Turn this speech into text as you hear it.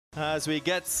As we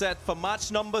get set for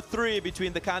match number 3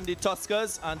 between the Kandy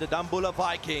Tusskers and the Dambulla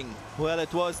Viking. Well,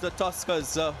 it was the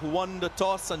Tusskers who won the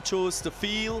toss and chose to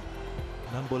field.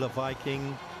 Dambulla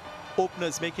Viking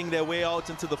openers making their way out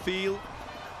into the field.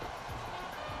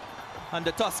 And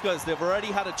the Tusskers, they've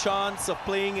already had a chance of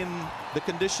playing in the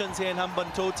conditions here in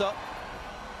Hambantota.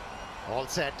 All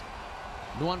set.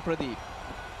 Nuan Pradeep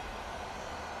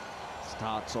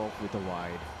starts off with a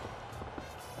wide.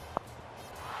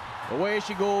 Away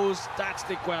she goes, that's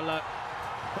Dikwella,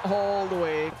 all the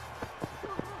way.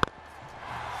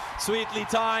 Sweetly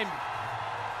timed,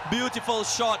 beautiful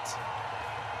shot.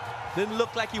 Didn't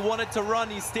look like he wanted to run,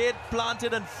 he stayed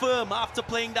planted and firm after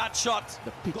playing that shot.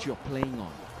 The pitch you're playing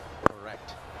on.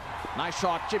 Correct. Nice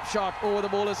shot, chip shot over the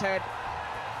bowler's head.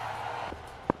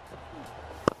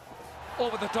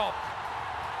 Over the top.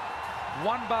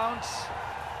 One bounce.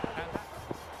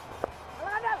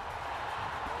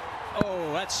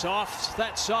 Oh, that's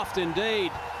soft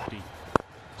indeed.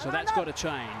 So that's got to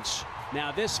change.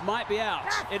 Now this might be out.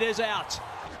 It is out.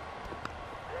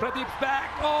 Pradeep's back.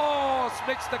 Oh,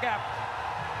 splits the gap.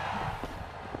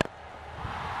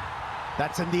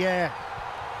 That's in the air.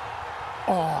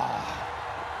 Oh.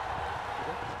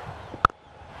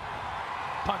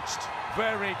 Punched.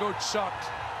 Very good shot.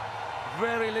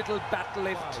 Very little bat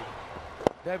lift.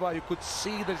 Thereby you could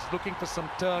see that he's looking for some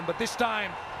turn, but this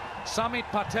time Samit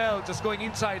Patel just going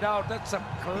inside out. That's a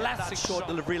classic that short shot.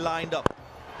 delivery lined up.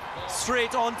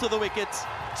 Straight onto the wicket,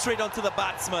 straight onto the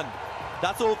batsman.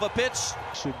 That's over pitch.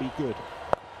 Should be good.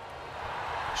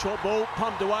 Short ball,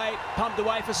 pumped away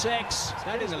for 6.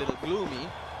 That is a little gloomy.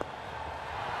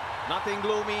 Nothing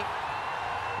gloomy.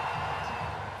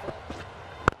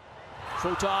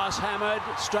 Full toss, hammered,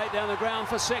 straight down the ground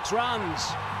for 6 runs.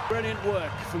 Brilliant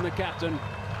work from the captain.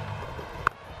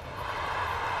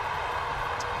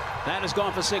 That has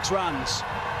gone for 6 runs.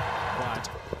 Right.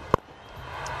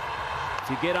 If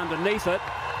you get underneath it,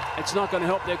 it's not going to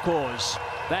help their cause.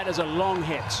 That is a long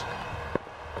hit.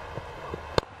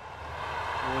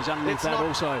 Oh, he's underneath that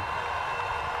also.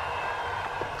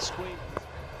 Squeeze.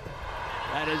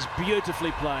 That is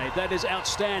beautifully played. That is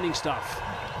outstanding stuff.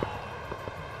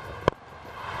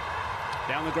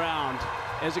 Down the ground.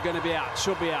 Is it going to be out?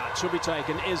 Should be out. Should be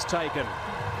taken. Is taken.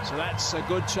 So that's a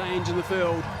good change in the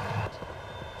field.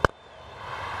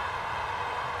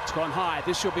 It's gone high.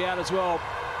 This should be out as well.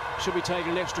 Should be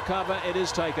taking an extra cover. It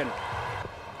is taken.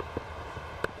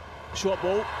 Short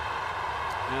ball.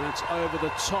 And it's over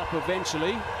the top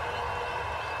eventually.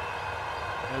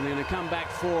 And they're going to come back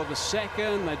for the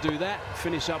second. They do that.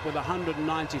 Finish up with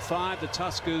 195. The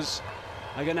Tusskers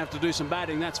are going to have to do some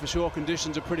batting, that's for sure.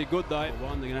 Conditions are pretty good though. They're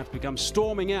going to have to become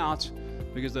storming out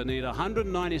because they need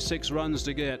 196 runs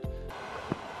to get.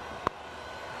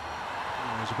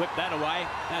 He's whipped that away.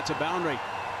 That's a boundary.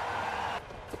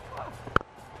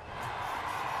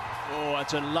 Oh,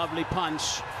 that's a lovely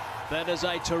punch. That is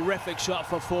a terrific shot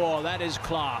for 4. That is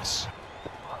class.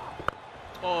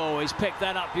 Oh, he's picked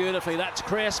that up beautifully. That's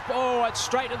crisp. Oh, it's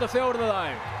straight to the fielder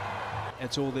though.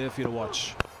 It's all there for you to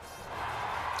watch.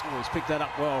 Oh, he's picked that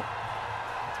up well.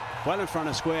 Well in front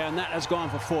of square, and that has gone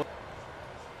for 4.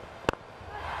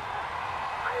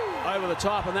 Over the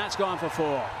top, and that's gone for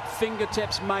 4.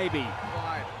 Fingertips maybe.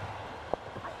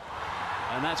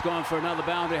 And that's gone for another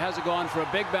boundary. Has it gone for a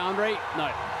big boundary? No.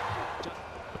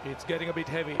 It's getting a bit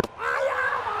heavy.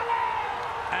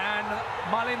 And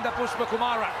Malinda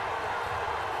Pushpakumara,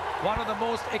 one of the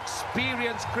most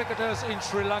experienced cricketers in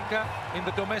Sri Lanka in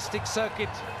the domestic circuit.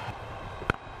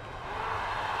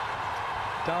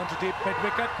 Down to deep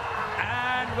mid-wicket.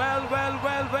 And well.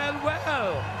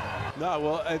 No,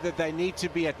 well, they need to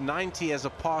be at 90 as a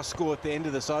pass score at the end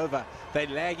of this over. They're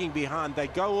lagging behind. They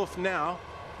go off now.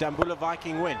 Dambulla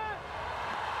Viking win.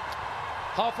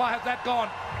 How far has that gone?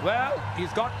 Well,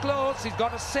 he's got close. He's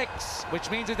got a 6,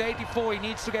 which means it's 84. He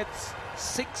needs to get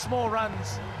 6 more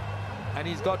runs. And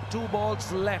he's got 2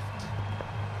 balls left.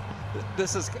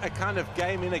 This is a kind of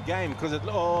game in a game because,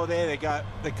 oh, there they go.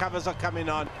 The covers are coming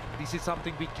on. This is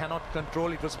something we cannot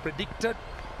control. It was predicted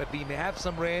that we may have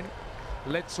some rain.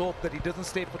 Let's hope that it doesn't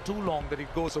stay for too long, that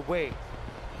it goes away.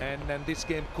 And this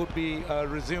game could be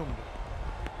resumed.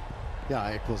 Yeah,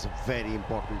 it was a very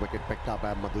important wicket picked up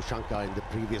by Madhushankar in the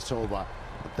previous over.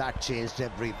 That changed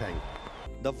everything.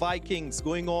 The Vikings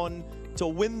going on to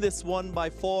win this one by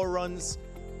 4 runs,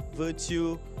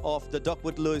 virtue of the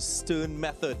Duckworth-Lewis Stern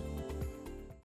method.